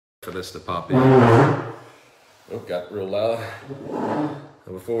For this to pop in. Oh, got real loud.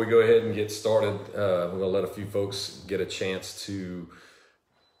 Before we go ahead and get started, we're gonna let a few folks get a chance to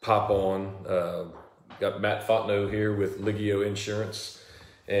pop on. Got Matt Fontenot here with Ligio Insurance,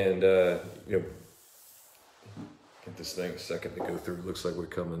 and get this thing a second to go through. Looks like we're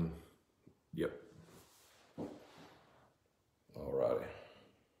coming. Yep. All righty.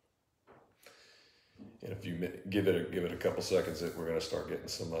 In a few minutes, give it a couple seconds that we're gonna start getting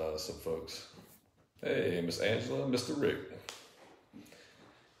some folks. Hey, Miss Angela, Mr. Rick.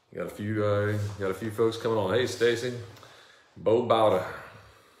 Got a few folks coming on. Hey, Stacy, Bo Bowda,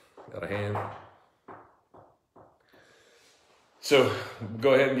 got a hand. So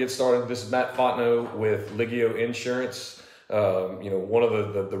go ahead and get started. This is Matt Fontenot with Ligio Insurance. One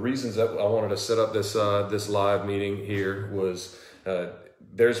of the reasons that I wanted to set up this live meeting here was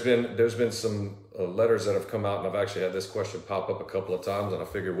there's been some letters that have come out, and I've actually had this question pop up a couple of times, and I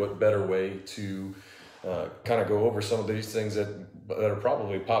figured what better way to kind of go over some of these things that are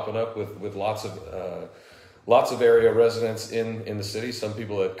probably popping up with lots of area residents in the city. Some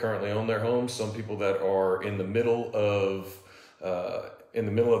people that currently own their homes, some people that are in the middle of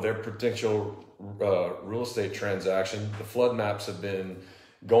their potential real estate transaction. The flood maps have been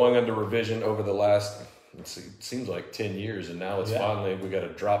going under revision over the last, it seems like 10 years, and now it's finally, we got a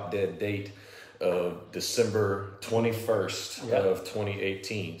drop dead date of December 21st of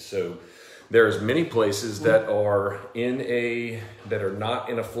 2018. So there's many places that are not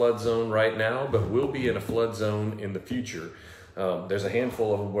in a flood zone right now, but will be in a flood zone in the future. There's a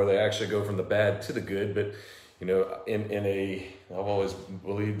handful of them where they actually go from the bad to the good, but I've always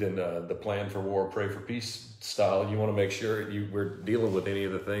believed in the plan for war, pray for peace style. You want to make sure we're dealing with any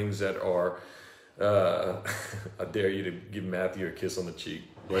of the things that are, I dare you to give Matthew a kiss on the cheek.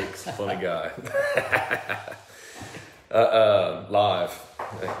 Blake's a funny guy. Live.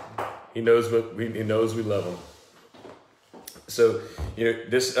 He knows we love him. So,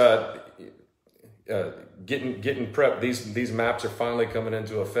 this, getting prepped, these maps are finally coming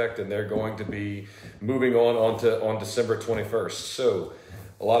into effect, and they're going to be moving on December 21st. So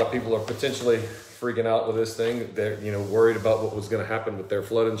a lot of people are potentially freaking out with this thing. They're, worried about what was going to happen with their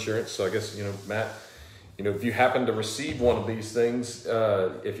flood insurance. So I guess, Matt, if you happen to receive one of these things,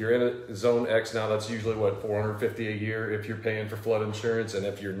 if you're in a zone X now, that's usually $450 a year if you're paying for flood insurance. And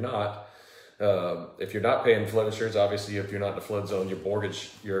if you're not paying flood insurance, obviously if you're not in a flood zone, your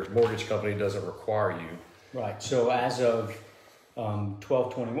mortgage company doesn't require you. Right. So as of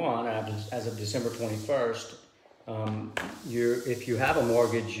 12/21, as of December 21st, if you have a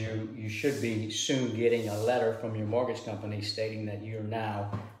mortgage, you should be soon getting a letter from your mortgage company stating that you're now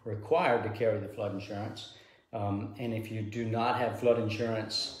required to carry the flood insurance. And if you do not have flood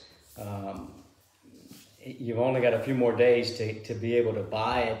insurance, you've only got a few more days to be able to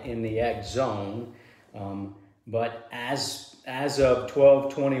buy it in the X zone. But as of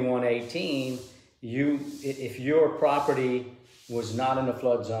 12/21/18, if your property was not in a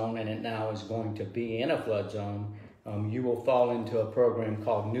flood zone and it now is going to be in a flood zone, you will fall into a program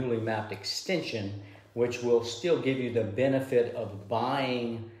called Newly Mapped Extension, which will still give you the benefit of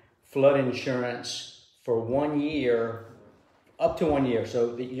buying flood insurance for 1 year, up to 1 year.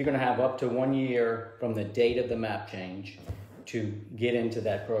 So you're going to have up to 1 year from the date of the map change to get into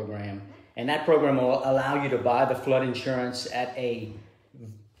that program. And that program will allow you to buy the flood insurance at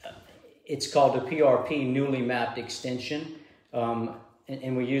it's called a PRP, Newly Mapped Extension.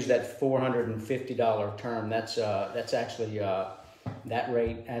 And we use that $450 term. That's actually, that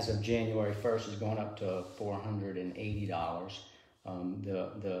rate as of January 1st is going up to $480.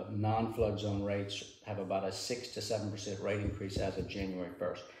 The non-flood zone rates have about a 6 to 7% rate increase as of January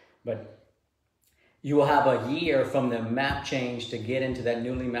 1st. But you will have a year from the map change to get into that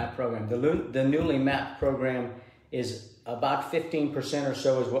newly mapped program. The newly mapped program is about 15% or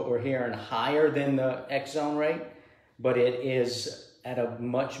so is what we're hearing higher than the X zone rate, but it is at a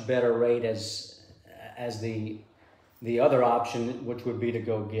much better rate as the other option, which would be to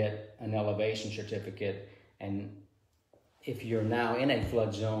go get an elevation certificate. And if you're now in a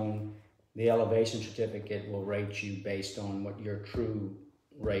flood zone, the elevation certificate will rate you based on what your true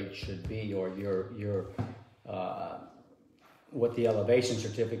rate should be, or what the elevation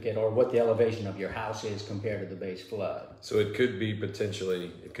certificate or what the elevation of your house is compared to the base flood. So it could be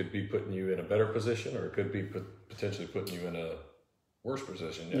putting you in a better position, or it could be potentially putting you in a worse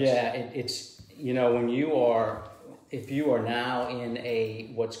position. Yes. Yeah, it's if you are now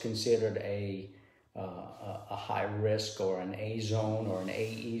in what's considered a high risk or an A zone or an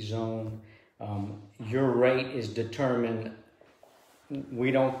AE zone, your rate is determined.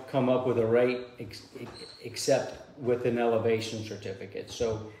 We don't come up with a rate except with an elevation certificate.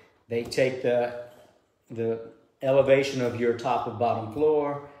 So They take the elevation of your top and bottom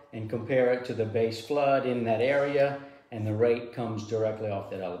floor and compare it to the base flood in that area, and the rate comes directly off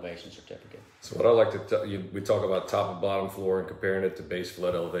that elevation certificate. So what I like to tell you, we talk about top and bottom floor and comparing it to base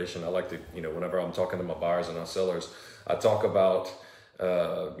flood elevation. I like to, whenever I'm talking to my buyers and our sellers, I talk about,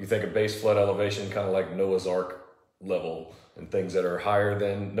 you think of base flood elevation kind of like Noah's Ark level, and things that are higher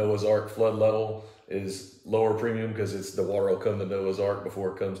than Noah's Ark flood level is lower premium because it's the water will come to Noah's Ark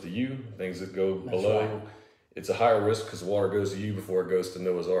before it comes to you. Things that go below, right, it's a higher risk because the water goes to you before it goes to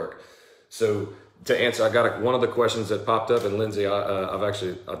Noah's Ark. So to answer, I got one of the questions that popped up, and Lindsay, I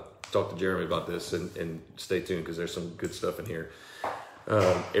talked to Jeremy about this, and stay tuned because there's some good stuff in here.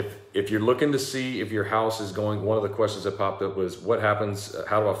 If you're looking to see if your house is going, one of the questions that popped up was, what happens,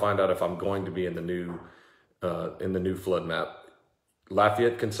 how do I find out if I'm going to be in the new flood map?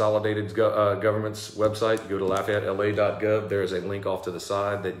 Lafayette Consolidated Government's website, you go to LafayetteLA.gov. There's a link off to the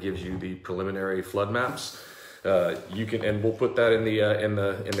side that gives you the preliminary flood maps. You can, and we'll put that in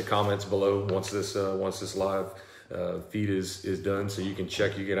the comments below once this live feed is done, so you can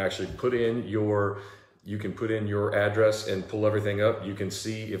check. You can actually put in your address and pull everything up. You can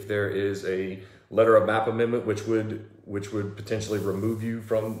see if there is a letter of map amendment, which would potentially remove you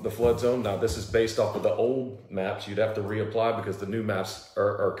from the flood zone. Now, this is based off of the old maps. You'd have to reapply because the new maps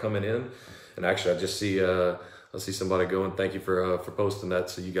are coming in. And actually, I just see I see somebody going. Thank you for posting that.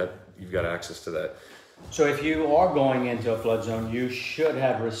 So you've got access to that. So if you are going into a flood zone, you should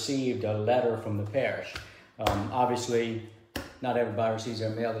have received a letter from the parish. Obviously, not everybody receives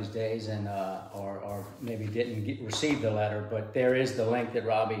their mail these days, and or maybe didn't receive the letter. But there is the link that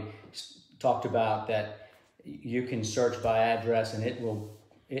Robbie talked about that you can search by address, and it will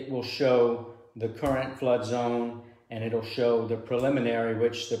show the current flood zone, and it'll show the preliminary,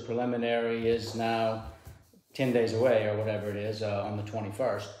 which the preliminary is now 10 days away or whatever it is, on the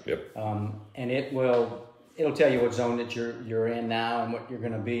 21st. Yep. And it'll tell you what zone that you're in now and what you're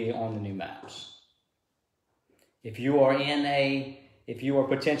going to be on the new maps. If you are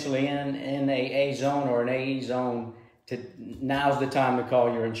potentially in a zone or an AE zone, now's the time to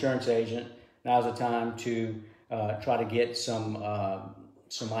call your insurance agent. Now's the time to try to get some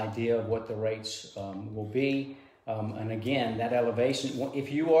idea of what the rates will be. And again, that elevation, if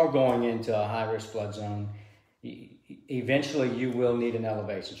you are going into a high-risk flood zone, eventually you will need an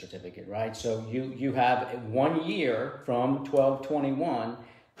elevation certificate, right? So you have 1 year from 12/21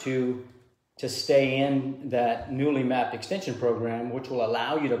 to stay in that newly mapped extension program, which will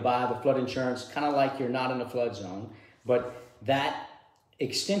allow you to buy the flood insurance kind of like you're not in a flood zone. But that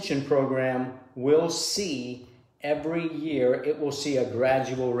extension program will see every year, it will see a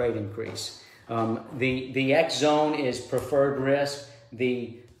gradual rate increase. The X zone is preferred risk.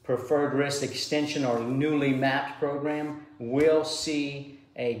 The preferred risk extension or newly mapped program will see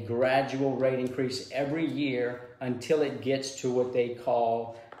a gradual rate increase every year until it gets to what they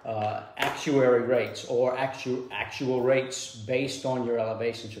call actuary rates, or actual rates based on your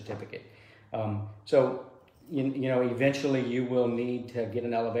elevation certificate. So eventually you will need to get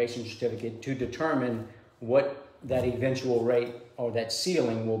an elevation certificate to determine what that eventual rate or that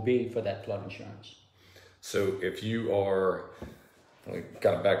ceiling will be for that flood insurance. So if you are, we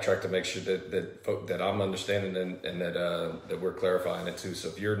got to backtrack to make sure that I'm understanding and that we're clarifying it too. So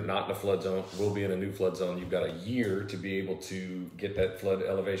if you're not in a flood zone, will be in a new flood zone, you've got a year to be able to get that flood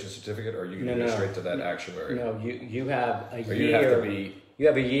elevation certificate, or are you going to go straight to that actuary? No, you have a year. You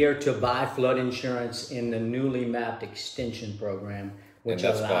have a year to buy flood insurance in the newly mapped extension program, which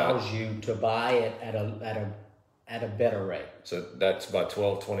allows you to buy it at a better rate. So that's by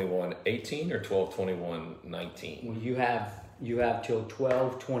 12/21/18 or 12/21/19? Well, you have till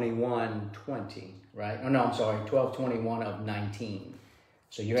 12/21/20, right? Oh no, I'm sorry, 12/21 of 19.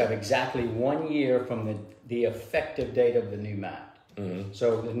 So you have exactly 1 year from the effective date of the new map. Mm-hmm.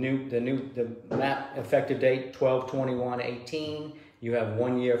 So the map effective date 12/21/18. You have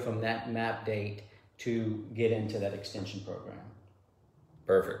 1 year from that map date to get into that extension program.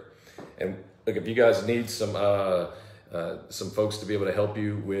 Perfect. And look, if you guys need some folks to be able to help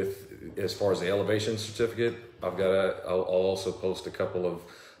you with as far as the elevation certificate, I'll also post a couple of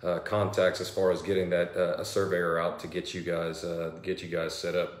contacts as far as getting that a surveyor out to get you guys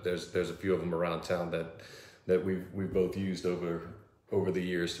set up. There's a few of them around town that we've both used over the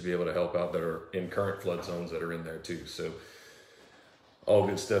years to be able to help out that are in current flood zones that are in there too. So all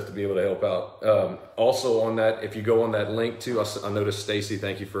good stuff to be able to help out. Also on that, if you go on that link too, I noticed Stacy,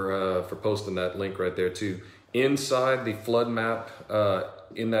 thank you for posting that link right there too. Inside the flood map,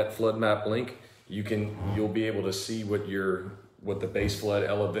 in that flood map link, you'll be able to see what the base flood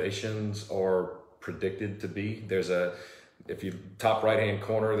elevations are predicted to be. if you top right hand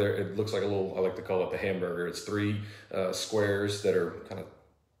corner there, it looks like a little, I like to call it the hamburger. It's 3 squares that are kind of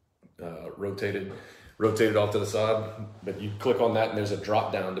rotated off to the side, but you click on that and there's a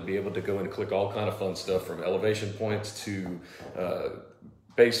drop down to be able to go and click all kind of fun stuff, from elevation points to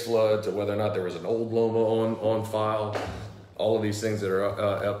base flood to whether or not there was an old Loma on file. All of these things that are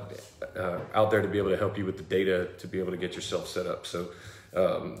out there to be able to help you with the data to be able to get yourself set up. So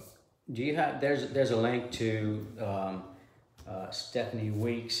do you have, there's a link to Stephanie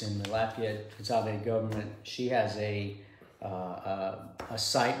Weeks in the Lafayette Consolidated Government. She has a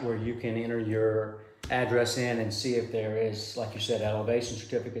site where you can enter your address in and see if there is, like you said, elevation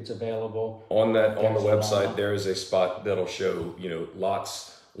certificates available. On the website, there is a spot that'll show,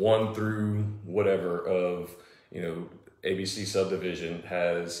 lots 1 through whatever of, ABC subdivision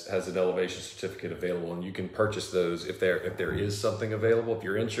has an elevation certificate available, and you can purchase those if there is something available. If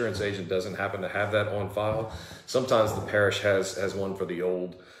your insurance agent doesn't happen to have that on file, sometimes the parish has one for the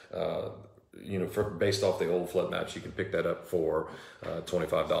old, based off the old flood maps. You can pick that up for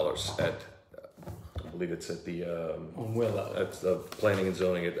 $25 at, I believe it's at the on Willow. At the planning and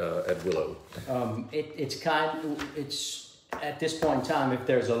zoning at Willow. It's at this point in time, if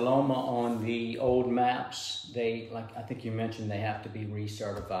there's a Loma on the old maps, they, like I think you mentioned, they have to be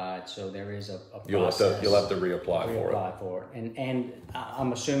recertified. So there is a process. You'll have to reapply for it. And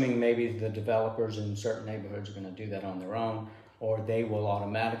I'm assuming maybe the developers in certain neighborhoods are going to do that on their own, or they will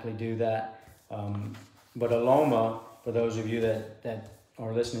automatically do that. But a Loma, for those of you that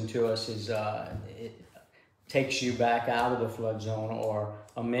are listening to us, is it takes you back out of the flood zone or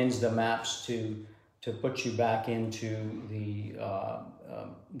amends the maps to put you back into the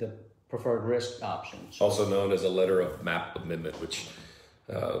preferred risk options. Also known as a letter of map amendment, which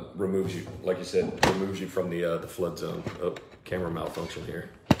removes you, like you said, from the flood zone. Oh, camera malfunction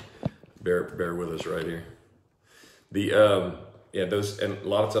here. Bear with us right here. Those, and a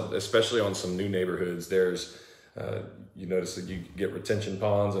lot of times, especially on some new neighborhoods, there's you notice that you get retention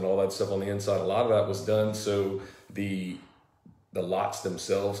ponds and all that stuff on the inside. A lot of that was done so the lots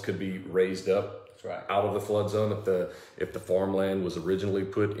themselves could be raised up out of the flood zone. If the farmland was originally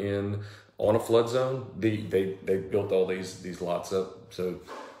put in on a flood zone, they built all these lots up so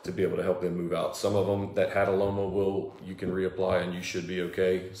to be able to help them move out. Some of them that had a Loma you can reapply and you should be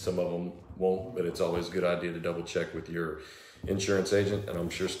okay. Some of them won't, but it's always a good idea to double check with your insurance agent. And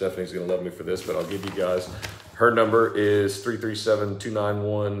I'm sure Stephanie's gonna love me for this, but I'll give you guys, her number is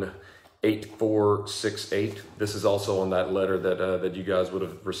 337-291-8468. This is also on that letter that you guys would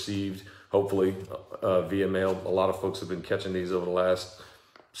have received, hopefully via mail. A lot of folks have been catching these over the last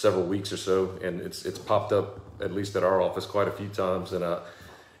several weeks or so, and it's popped up, at least at our office, quite a few times, and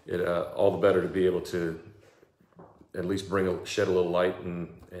all the better to be able to at least shed a little light and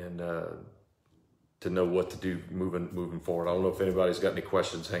to know what to do moving forward. I don't know if anybody's got any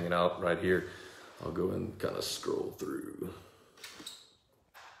questions hanging out right here. I'll go and kind of scroll through.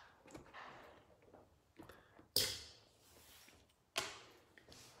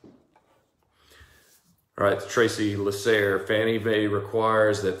 All right, Tracy Lasserre, Fannie Mae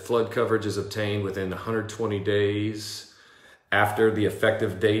requires that flood coverage is obtained within 120 days after the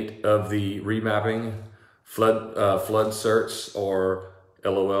effective date of the remapping. Flood certs, or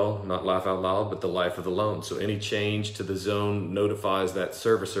LOL, not laugh out loud, but the life of the loan. So any change to the zone notifies that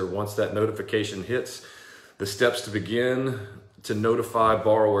servicer. Once that notification hits, the steps to begin to notify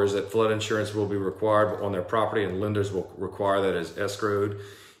borrowers that flood insurance will be required on their property, and lenders will require that as escrowed,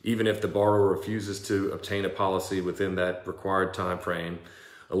 even if the borrower refuses to obtain a policy within that required time frame.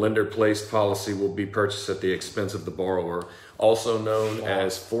 A lender-placed policy will be purchased at the expense of the borrower, also known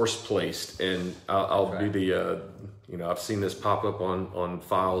as force-placed. And I'll be the, I've seen this pop up on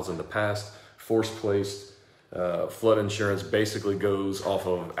files in the past. Force-placed flood insurance basically goes off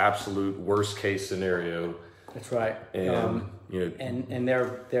of absolute worst-case scenario. That's right. And, and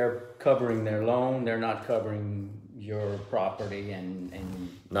they're covering their loan. They're not covering your property and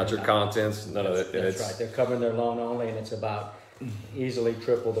not your contents, none of it. That's right. They're covering their loan only, and it's about easily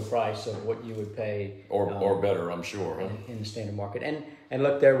triple the price of what you would pay, or better, I'm sure, huh? in the standard market. And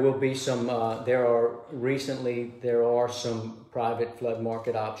look, there will be some. There are some private flood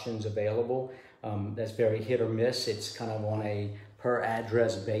market options available. That's very hit or miss. It's kind of on a per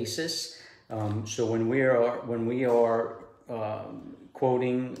address basis. So when we are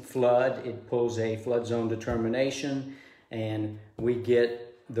quoting flood, it pulls a flood zone determination, and we get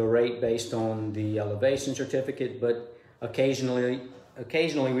the rate based on the elevation certificate. But occasionally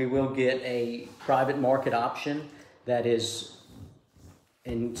we will get a private market option that is,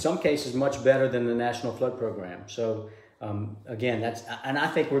 in some cases, much better than the National Flood Program. So again, and I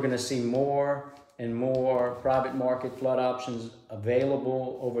think we're going to see more and more private market flood options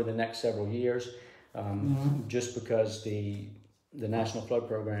available over the next several years, just because the National Flood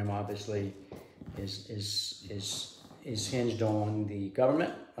Program obviously is hinged on the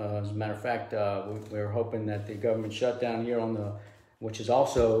government. As a matter of fact, we're hoping that the government shutdown here which is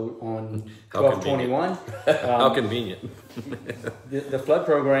also on 12/21. How convenient. The flood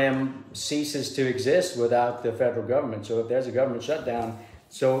program ceases to exist without the federal government. So if there's a government shutdown,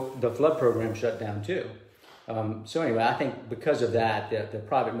 so the flood program shut down too. So anyway, I think because of that, the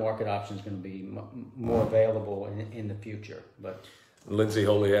private market option is going to be more available in the future. But Lindsay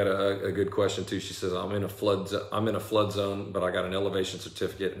Holy had a good question too. She says, "I'm in a flood zone, but I got an elevation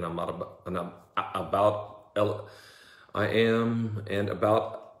certificate, and I am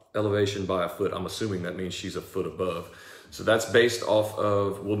about elevation by a foot." I'm assuming that means she's a foot above. So that's based off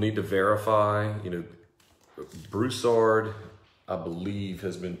of. We'll need to verify. Broussard, I believe,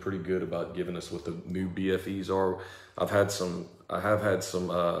 has been pretty good about giving us what the new BFEs are. I have had some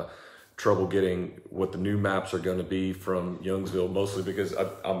trouble getting what the new maps are going to be from Youngsville, mostly because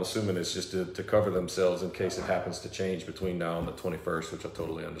I'm assuming it's just to cover themselves in case it happens to change between now and the 21st, which I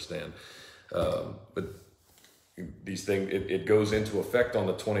totally understand. But these things, it goes into effect on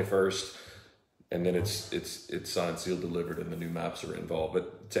the 21st, and then it's signed, sealed, delivered, and the new maps are involved. But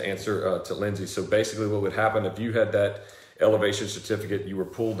to answer to Lindsay, so basically what would happen if you had that elevation certificate, you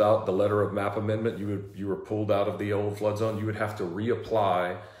were pulled out, the letter of map amendment, you were pulled out of the old flood zone, you would have to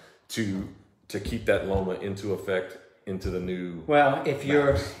reapply to keep that LOMA into effect into the new. Well, if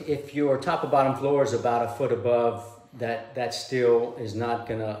your top and bottom floor is about a foot above, that still is not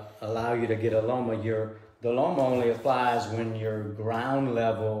going to allow you to get a LOMA. The LOMA only applies when your ground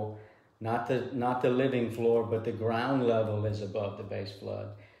level, not the living floor, but the ground level is above the base flood.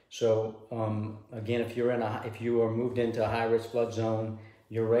 So again, if you are moved into a high-risk flood zone,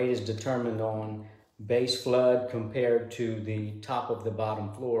 your rate is determined on base flood compared to the top of the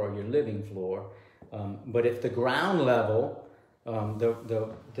bottom floor or your living floor. But if the ground level,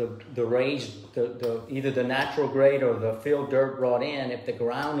 the raised, either the natural grade or the fill dirt brought in, if the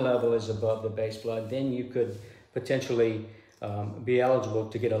ground level is above the base flood, then you could potentially be eligible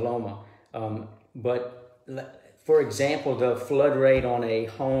to get a LOMA. But for example, the flood rate on a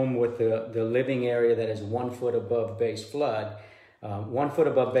home with the living area that is 1 foot above base flood, 1 foot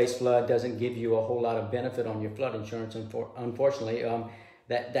above base flood doesn't give you a whole lot of benefit on your flood insurance, unfortunately.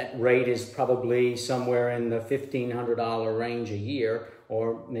 That rate is probably somewhere in the $1,500 range a year,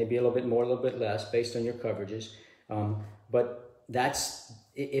 or maybe a little bit more, a little bit less, based on your coverages. But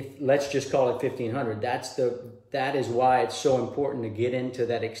let's just call it $1,500. That is why it's so important to get into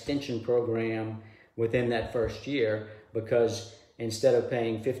that extension program within that first year, because instead of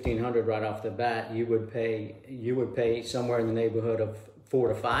paying $1,500 right off the bat, you would pay somewhere in the neighborhood of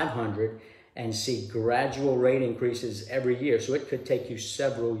 $400 to $500, and see gradual rate increases every year. So it could take you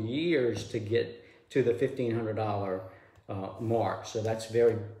several years to get to the $1,500 mark. So that's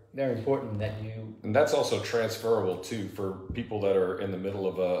very, very important that you. And that's also transferable too for people that are in the middle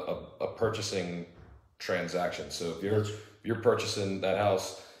of a purchasing transaction. So if you're purchasing that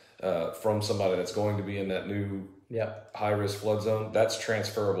house from somebody that's going to be in that new high-risk flood zone, that's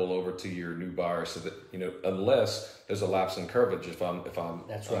transferable over to your new buyer, so that unless there's a lapse in coverage, if I'm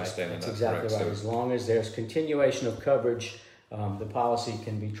that's understanding right. That's that exactly correct. right. So, as long as there's continuation of coverage, the policy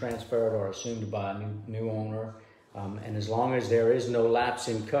can be transferred or assumed by a new owner, and as long as there is no lapse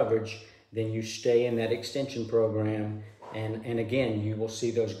in coverage, then you stay in that extension program, and again, you will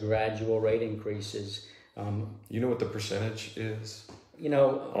see those gradual rate increases. you know what the percentage is? I don't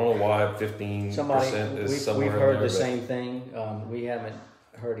know why 15% is somewhere. We've heard in there, the same thing. We haven't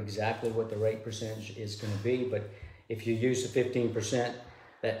heard exactly what the rate percentage is going to be, but if you use the 15%,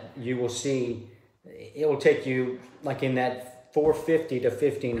 that you will see, it will take you like in that 450 to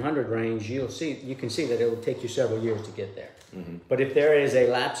 1500 range. You can see that it will take you several years to get there. Mm-hmm. But if there is a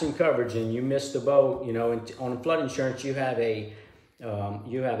lapse in coverage and you missed the boat, on flood insurance you have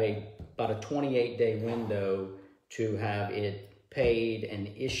about a 28-day window to have it paid and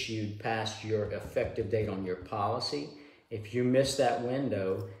issued past your effective date on your policy. If you miss that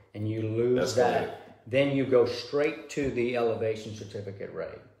window and you lose then you go straight to the elevation certificate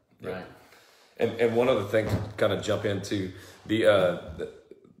rate, right? And one other thing to kind of jump into the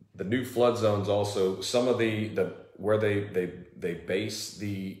new flood zones also, some of where they base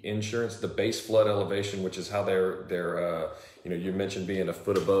the insurance, the base flood elevation, which is how they're you mentioned being a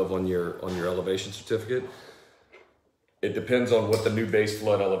foot above on your elevation certificate. It depends on what the new base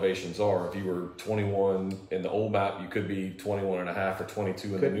flood elevations are. If you were 21 in the old map, you could be 21 and a half or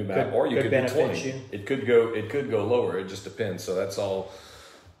 22 in the new map, or you could be 20. It could go lower. It just depends. So that's all.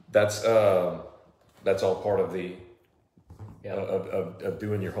 That's that's all part of the Yep. of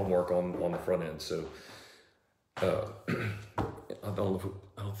doing your homework on the front end. So I don't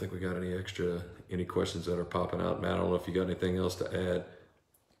think we got any questions that are popping out. Matt, I don't know if you got anything else to add.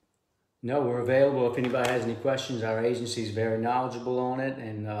 No, we're available if anybody has any questions. Our agency is very knowledgeable on it,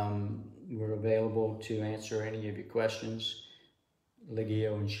 and we're available to answer any of your questions.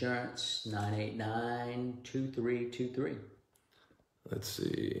 Liggio Insurance, 989-2323. Let's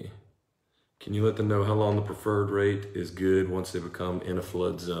see. Can you let them know how long the preferred rate is good once they become in a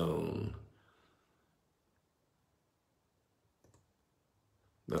flood zone?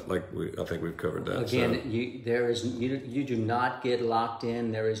 I think we've covered that. Again, you do not get locked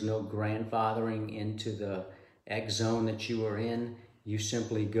in. There is no grandfathering into the X zone that you are in. You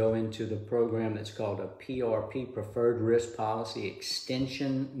simply go into the program that's called a PRP, Preferred Risk Policy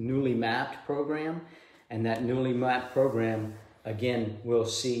Extension Newly Mapped Program. And that newly mapped program, again, will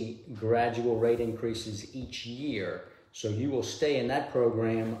see gradual rate increases each year. So you will stay in that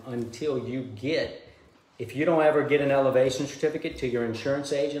program until you get, if you don't ever get an elevation certificate to your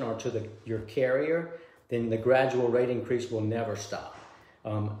insurance agent or to your carrier, then the gradual rate increase will never stop.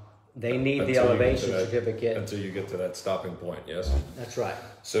 They need the elevation certificate. Until you get to that stopping point, yes? That's right.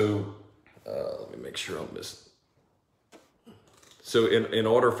 So let me make sure I'm missing. So in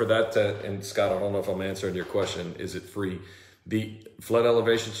order for that to, and Scott, I don't know if I'm answering your question, is it free? The flood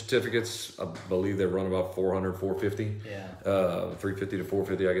elevation certificates, I believe they run about $400, $450. Yeah. $350 to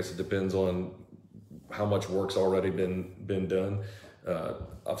 $450, I guess it depends on how much work's already been done.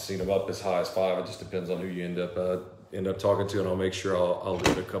 I've seen them up as high as $5. It just depends on who you end up talking to, and I'll make sure I'll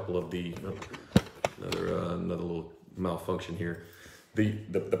get a couple of another little malfunction here.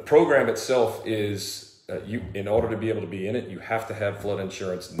 The program itself is in order to be able to be in it, you have to have flood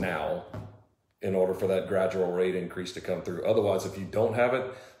insurance now in order for that gradual rate increase to come through. Otherwise, if you don't have it,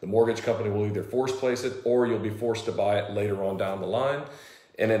 the mortgage company will either force place it or you'll be forced to buy it later on down the line.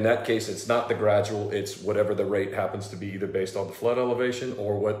 And in that case, it's not the gradual, it's whatever the rate happens to be, either based on the flood elevation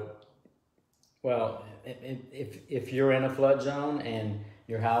or what. Well, if you're in a flood zone and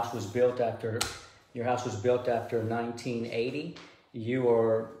your house was built after 1980,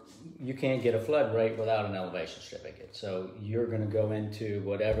 you can't get a flood rate without an elevation certificate. So you're going to go into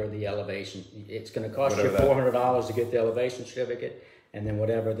whatever the elevation. It's going to cost you $400 to get the elevation certificate, and then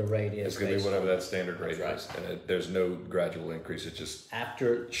whatever the rate is. It's going to be whatever that standard rate is, and there's no gradual increase. It's just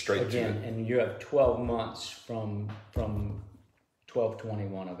straight again, to it. And you have 12 months from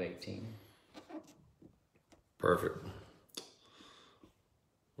 12/21 of 18. Perfect.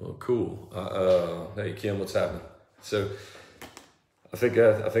 Well, cool. Hey Kim, what's happening? So I think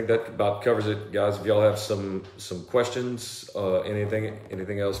that about covers it, guys. If y'all have some questions,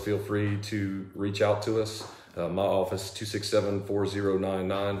 anything else, feel free to reach out to us. My office,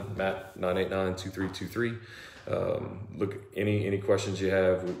 267-4099, Matt, 989-2323. Look, any questions you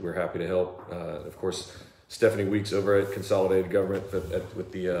have, we're happy to help. Of course, Stephanie Weeks over at Consolidated Government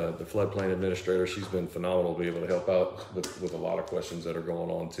with the floodplain administrator, she's been phenomenal to be able to help out with a lot of questions that are going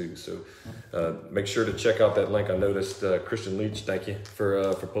on too. So make sure to check out that link. I noticed Christian Leach, thank you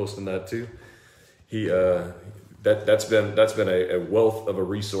for posting that too. That's been a wealth of a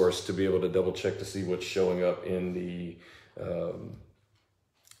resource to be able to double check to see what's showing up in the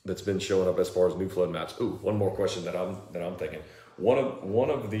that's been showing up as far as new flood maps. Ooh, one more question that I'm thinking. One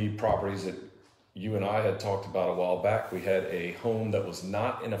of the properties that you and I had talked about a while back, we had a home that was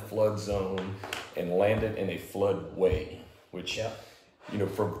not in a flood zone and landed in a floodway, which, you know,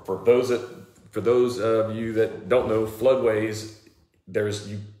 for those of you that don't know, floodways,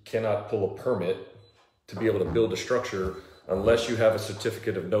 you cannot pull a permit to be able to build a structure unless you have a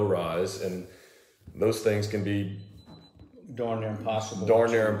certificate of no rise, and those things can be darn near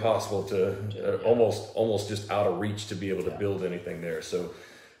impossible to almost just out of reach to be able to build anything there. So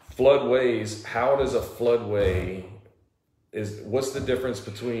floodways, how does a floodway what's the difference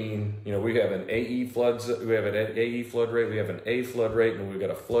between, you know, we have an AE flood rate, we have an A flood rate, and we've got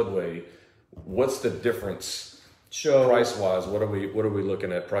a floodway. What's the difference? So price-wise, what are we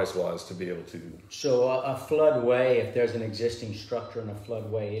looking at price-wise to be able to? So a floodway, if there's an existing structure in a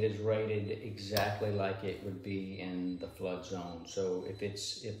floodway, it is rated exactly like it would be in the flood zone. So if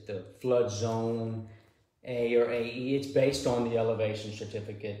the flood zone A or AE, it's based on the elevation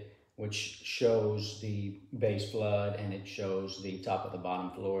certificate, which shows the base flood and it shows the top of the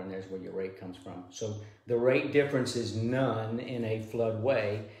bottom floor, and there's where your rate comes from. So the rate difference is none in a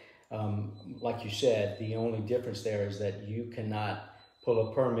floodway. Like you said, the only difference there is that you cannot pull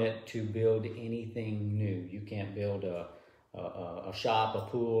a permit to build anything new. You can't build a shop, a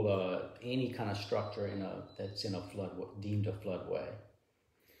pool, any kind of structure that's in a deemed a floodway.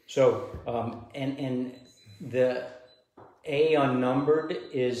 So, and the A unnumbered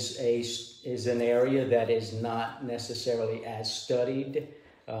is an area that is not necessarily as studied.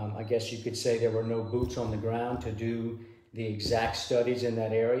 I guess you could say there were no boots on the ground to do the exact studies in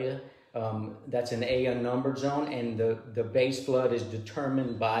that area. That's an A unnumbered zone, and the base flood is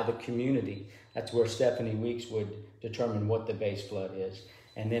determined by the community. That's where Stephanie Weeks would determine what the base flood is.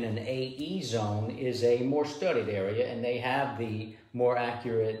 And then an AE zone is a more studied area, and they have the more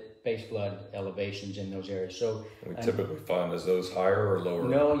accurate base flood elevations in those areas. So we typically find is those higher or lower?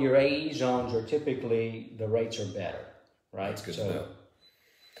 No, your AE zones are typically, the rates are better, right? That's good to know.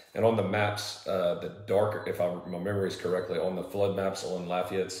 And on the maps, the darker, if my memory is correctly, on the flood maps on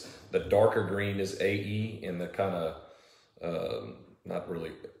Lafayette's, the darker green is AE, and the kind of not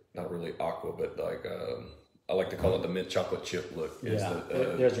really aqua, but like I like to call it the mint chocolate chip look. Yeah,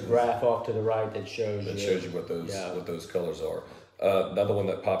 there's a graph off to the right that shows you what those colors are. Another one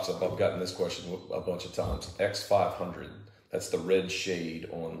that pops up, I've gotten this question a bunch of times. X500, that's the red shade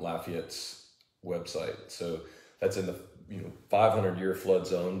on Lafayette's website. So that's in the 500-year flood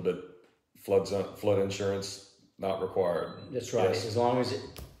zone, but flood insurance not required. That's right. Yes. As long as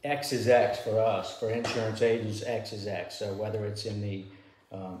X is X for us, for insurance agents, X is X. So whether it's in the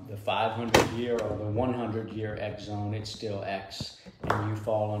 500-year or the 100-year X zone, it's still X, and you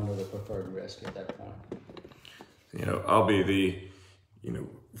fall under the preferred risk at that point. I'll be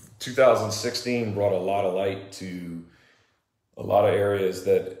 2016 brought a lot of light to a lot of areas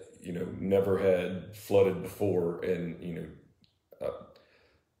that never had flooded before, and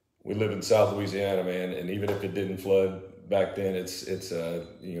we live in South Louisiana, man, and even if it didn't flood back then, it's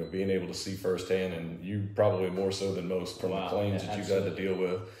being able to see firsthand, and you probably more so than most from the claims that you've had to deal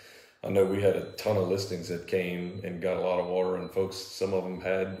with. I know we had a ton of listings that came and got a lot of water, and folks, some of them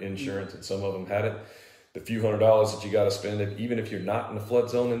had insurance and some of them hadn't. The few $100s that you got to spend, even if you're not in the flood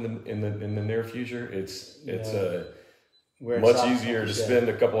zone in the near future, it's much easier to spend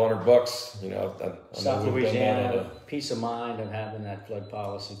a couple $100. South Louisiana, peace of mind of having that flood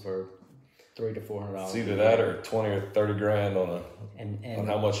policy for $300 to $400. It's either that or 20 or 30 grand on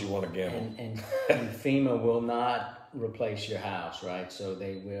how much you want to gamble. And FEMA will not replace your house, right? So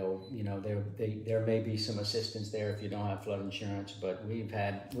they will, there may be some assistance there if you don't have flood insurance, but we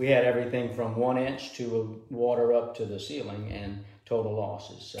had everything from 1 inch to water up to the ceiling and total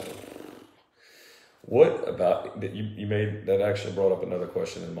losses. So what about that you made that actually brought up another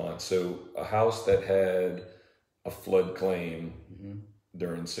question in mind. So a house that had a flood claim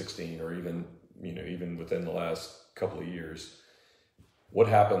during 16 or even within the last couple of years, what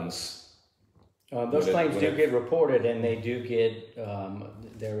happens? Those claims do get reported, and they do get,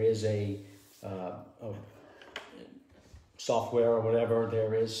 there is a software or whatever,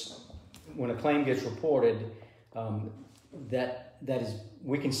 when a claim gets reported, that is,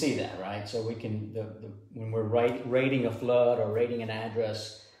 we can see that, right? So we can, when we're rating a flood or rating an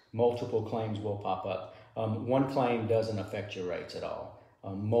address, multiple claims will pop up. One claim doesn't affect your rates at all.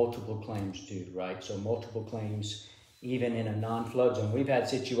 Multiple claims do, right? So multiple claims, even in a non-flood zone. We've had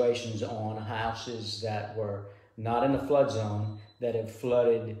situations on houses that were not in the flood zone that have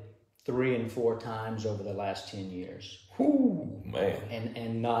flooded 3 and 4 times over the last 10 years. Whoo, man.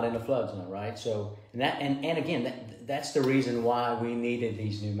 And not in a flood zone, right? So, and again, that's the reason why we needed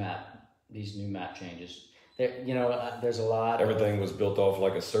these new map changes. There's a lot. Everything was built off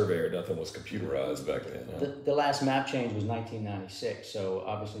like a surveyor. Nothing was computerized back then. Huh? The last map change was 1996, so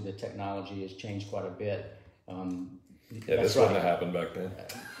obviously the technology has changed quite a bit. This wouldn't have happened back then.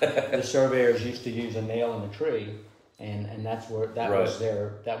 The surveyors used to use a nail in a tree, and that's where was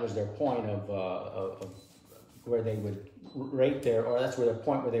their point of where they would rate that's where the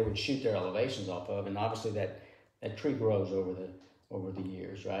point where they would shoot their elevations off of, and obviously that tree grows over the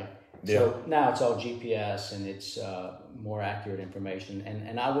years, right? Yeah. So now it's all GPS, and it's more accurate information.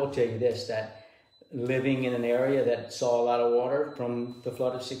 And I will tell you this, that living in an area that saw a lot of water from the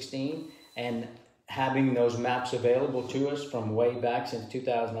flood of 16 and having those maps available to us from way back since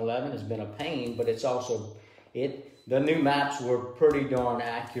 2011 has been a pain, but it's also, the new maps were pretty darn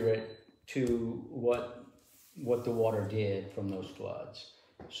accurate to what the water did from those floods.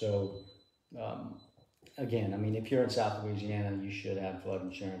 So, again, I mean, if you're in South Louisiana, you should have flood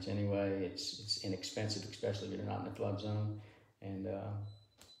insurance anyway. It's inexpensive, especially if you're not in the flood zone. And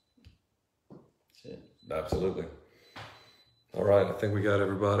that's it. Absolutely. All right, I think we got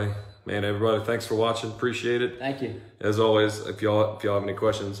everybody. Man, everybody, thanks for watching. Appreciate it. Thank you. As always, if y'all have any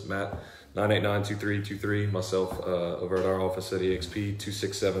questions, Matt, 989-2323. Myself over at our office at EXP,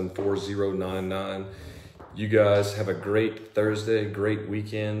 267-4099. You guys have a great Thursday, great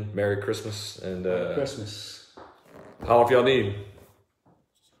weekend. Merry Christmas. And Merry Christmas. Holla if y'all need.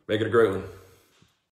 Make it a great one.